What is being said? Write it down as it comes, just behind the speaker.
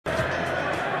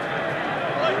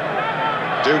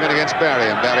Dougan against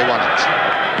Barry, and Barry won it.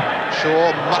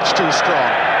 Shaw much too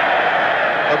strong,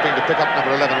 hoping to pick up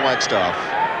number 11 Wagstaffe.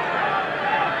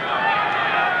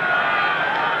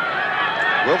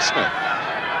 Will Smith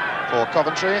for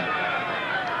Coventry.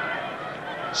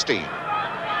 Steen.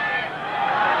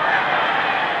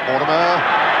 Mortimer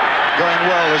going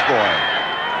well, this boy.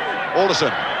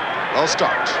 Alderson, well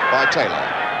stopped by Taylor.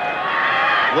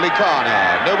 Willie Carr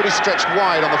now, nobody stretched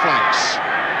wide on the flanks.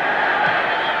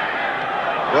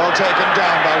 Well taken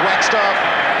down by Wagstaffe.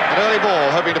 An early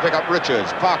ball, hoping to pick up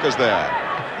Richards. Parker's there.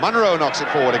 Munro knocks it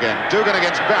forward again. Dougan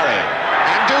against Barry.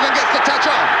 And Dougan gets the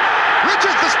touch on.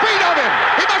 Richards, the speed of him.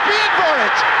 He must be in for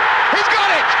it. He's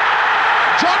got it.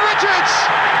 John Richards.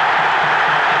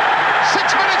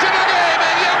 6 minutes into the game,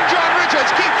 and young John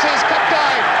Richards keeps his cup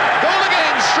dive, goal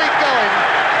again streak going.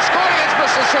 Scored against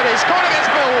Bristol City, scored against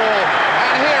Millwall,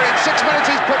 and here in 6 minutes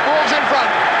he's put Wolves in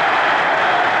front.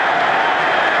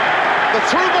 The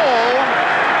through ball,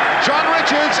 John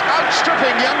Richards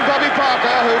outstripping young Bobby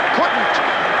Parker, who couldn't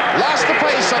last the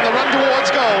pace on the run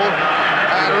towards goal,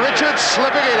 and Richards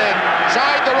slipping it in,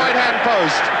 inside the right-hand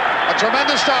post. A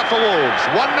tremendous start for Wolves,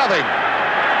 1-0.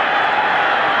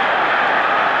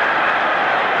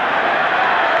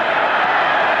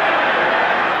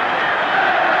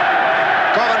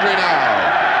 Coventry now.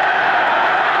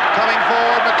 Coming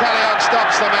forward, McCalliog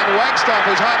stops them, and Wagstaffe,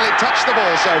 who's hardly touched the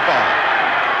ball so far.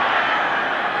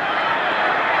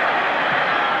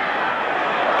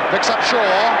 Picks up Shaw.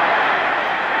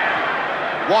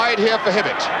 Wide here for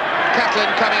Hibbitt. Catlin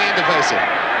coming in to face him.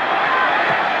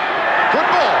 Good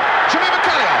ball. Jimmy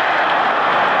McCalliog.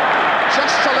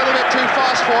 Just a little bit too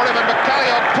fast for him, and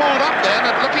McCalliog pulled up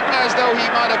then, and looking as though he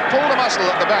might have pulled a muscle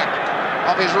at the back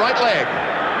of his right leg.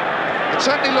 It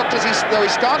certainly looked as though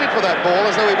he started for that ball,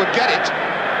 as though he would get it.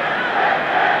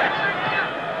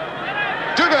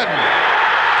 Dougan.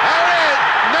 There it is.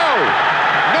 No.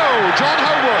 John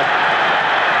Homewood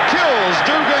kills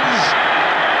Dougan's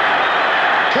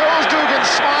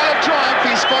smile of triumph.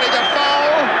 He's spotted a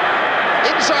foul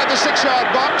inside the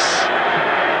 6-yard box.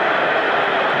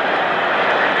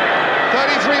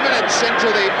 33 minutes into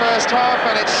the first half,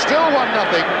 and it's still 1-0.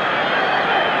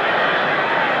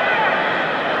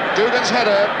 Dougan's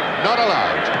header not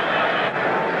allowed.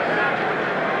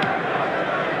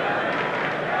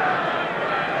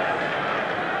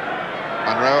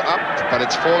 Munro up, but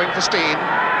it's falling for Steen.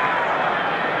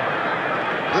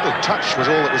 A little touch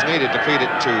was all that was needed to feed it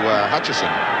to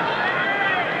Hutchison.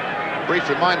 Brief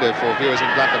reminder for viewers in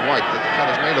black and white that the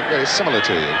colours may look very similar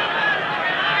to you.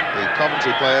 The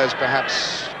Coventry players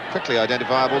perhaps quickly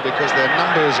identifiable because their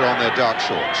numbers are on their dark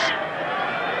shorts.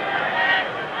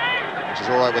 Which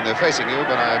is all right when they're facing you,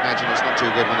 but I imagine it's not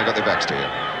too good when they've got their backs to you.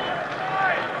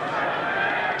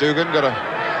 Dougan got a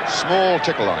small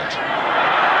tickle on it.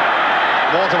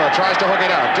 Mortimer tries to hook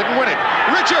it out, didn't win it.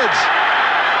 Richards!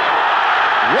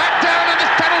 Whacked down, and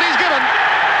this penalty's given.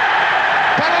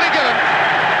 Penalty given.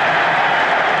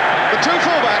 The two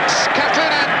fullbacks,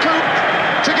 Catlin and Coop,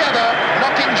 together,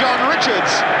 knocking John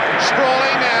Richards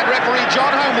sprawling, and referee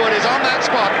John Homewood is on that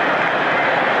spot.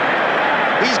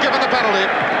 He's given the penalty.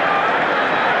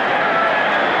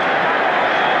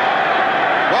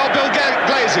 Well, Bill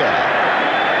Glazier,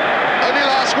 only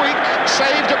last week,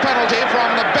 saved a penalty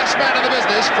from the best man in the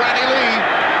business, Franny Lee.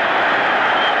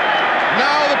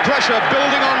 Now the pressure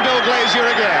building on Bill Glazier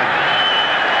again.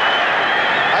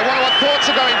 I wonder what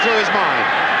thoughts are going through his mind.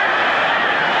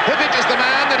 Hibbitt is the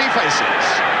man that he faces.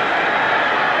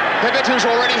 Hibbitt, who's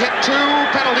already hit 2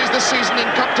 penalties this season in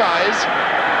cup ties,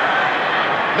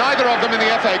 neither of them in the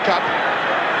FA Cup.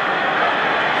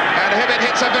 And Hibbitt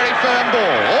hits a very firm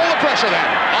ball. All the pressure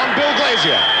then on Bill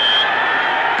Glazier.